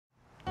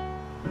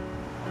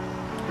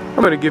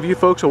I'm going to give you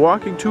folks a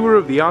walking tour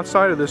of the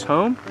outside of this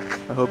home.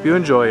 I hope you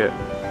enjoy it.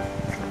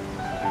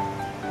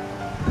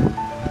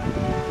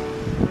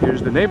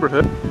 Here's the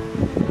neighborhood.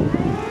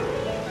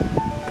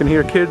 You can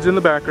hear kids in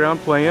the background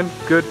playing.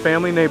 Good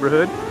family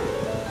neighborhood.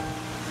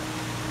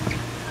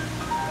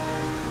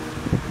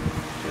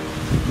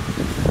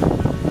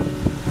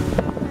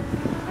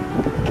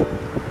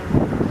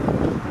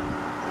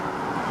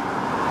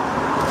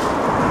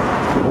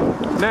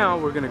 Now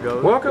we're going to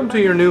go. Welcome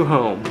to your new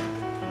home,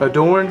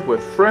 adorned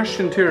with fresh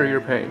interior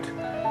paint.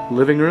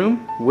 Living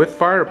room with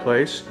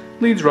fireplace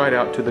leads right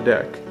out to the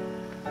deck.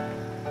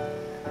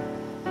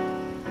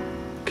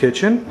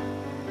 Kitchen.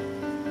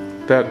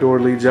 That door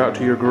leads out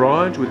to your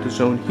garage with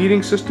its own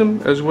heating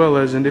system as well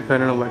as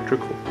independent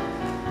electrical.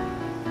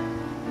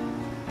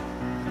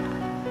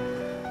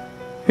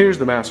 Here's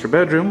the master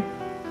bedroom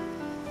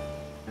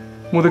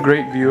with a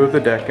great view of the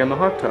deck and the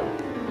hot tub.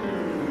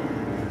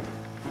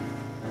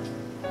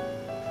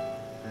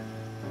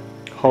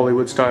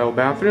 Hollywood style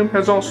bathroom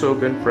has also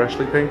been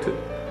freshly painted.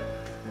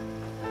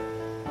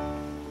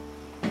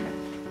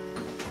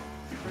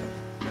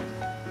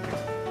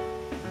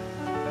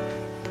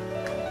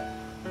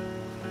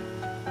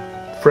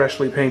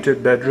 Freshly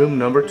painted bedroom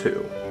number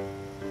 2.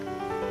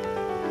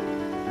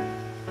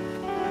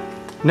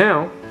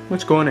 Now,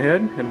 let's go on ahead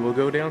and we'll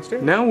go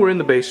downstairs. Now we're in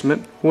the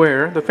basement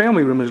where the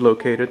family room is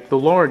located, the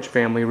large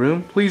family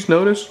room. Please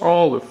notice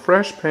all the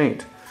fresh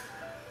paint.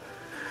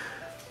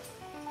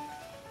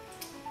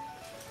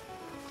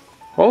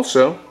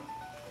 Also,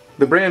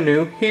 the brand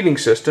new heating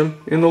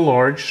system in the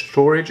large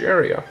storage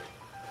area.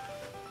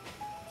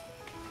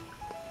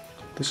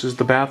 This is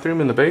the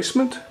bathroom in the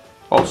basement,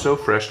 also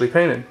freshly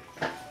painted.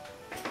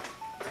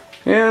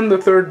 And the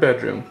third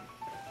bedroom,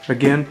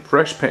 again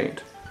fresh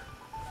paint.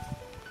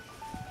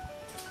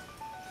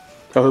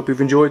 I hope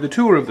you've enjoyed the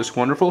tour of this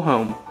wonderful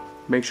home.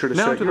 Make sure to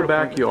now to the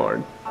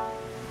backyard,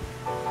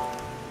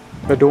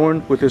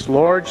 adorned with this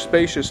large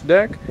spacious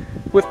deck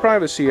with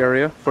privacy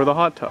area for the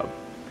hot tub.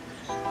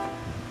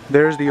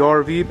 There's the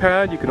RV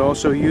pad. You could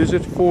also use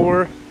it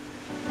for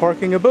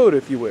parking a boat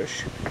if you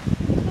wish.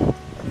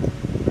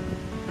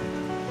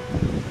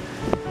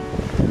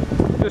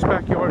 This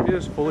backyard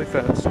is fully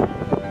fenced.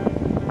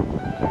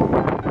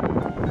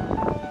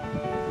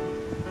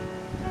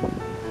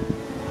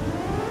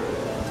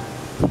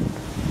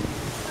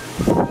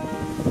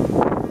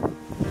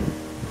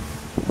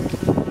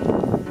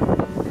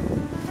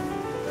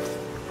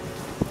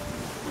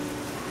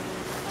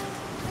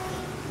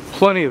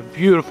 Plenty of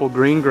beautiful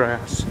green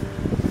grass.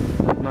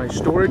 Nice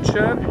storage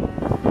shed.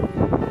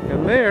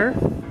 And there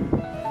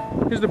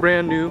is the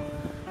brand new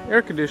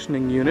air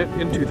conditioning unit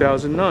in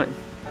 2009.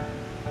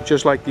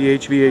 Just like the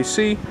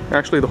HVAC,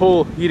 actually the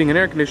whole heating and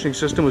air conditioning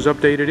system was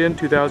updated in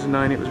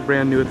 2009. It was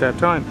brand new at that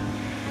time.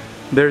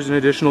 There's an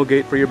additional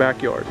gate for your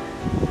backyard.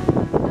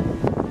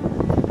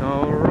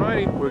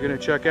 Alrighty, we're going to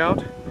check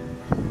out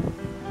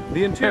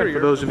the interior. And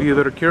for those of you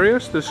that are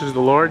curious, this is the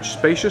large,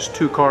 spacious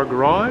 2-car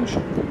garage.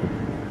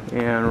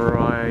 And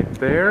right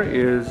there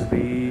is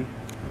the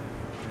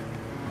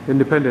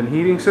independent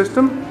heating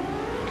system.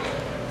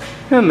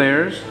 And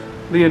there's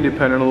the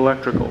independent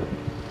electrical.